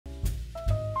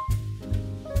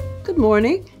Good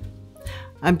morning.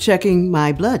 I'm checking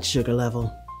my blood sugar level.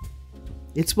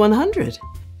 It's 100,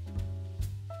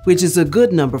 which is a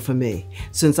good number for me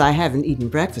since I haven't eaten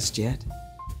breakfast yet.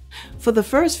 For the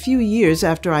first few years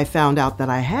after I found out that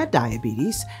I had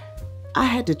diabetes, I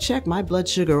had to check my blood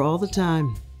sugar all the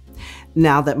time.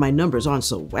 Now that my numbers aren't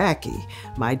so wacky,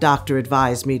 my doctor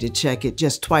advised me to check it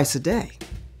just twice a day,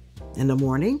 in the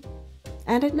morning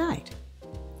and at night.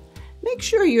 Make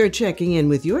sure you're checking in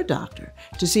with your doctor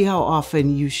to see how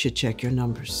often you should check your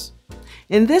numbers.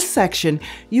 In this section,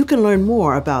 you can learn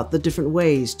more about the different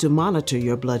ways to monitor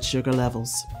your blood sugar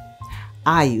levels.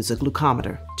 I use a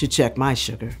glucometer to check my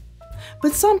sugar,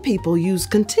 but some people use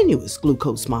continuous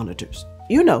glucose monitors.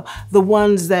 You know, the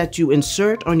ones that you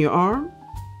insert on your arm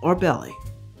or belly.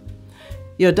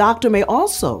 Your doctor may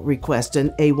also request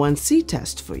an A1C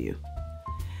test for you.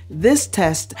 This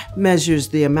test measures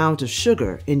the amount of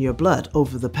sugar in your blood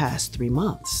over the past 3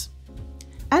 months.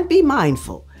 And be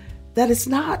mindful that it's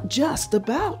not just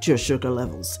about your sugar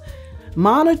levels.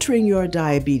 Monitoring your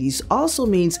diabetes also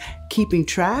means keeping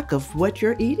track of what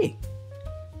you're eating,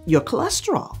 your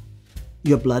cholesterol,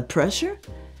 your blood pressure,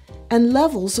 and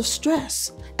levels of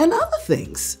stress, and other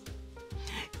things.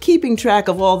 Keeping track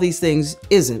of all these things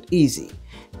isn't easy,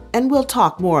 and we'll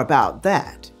talk more about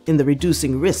that in the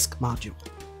Reducing Risk module.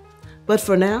 But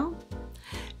for now,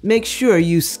 make sure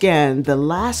you scan the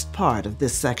last part of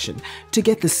this section to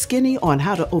get the skinny on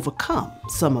how to overcome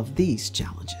some of these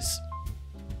challenges.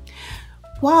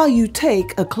 While you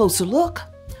take a closer look,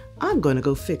 I'm going to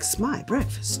go fix my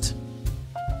breakfast.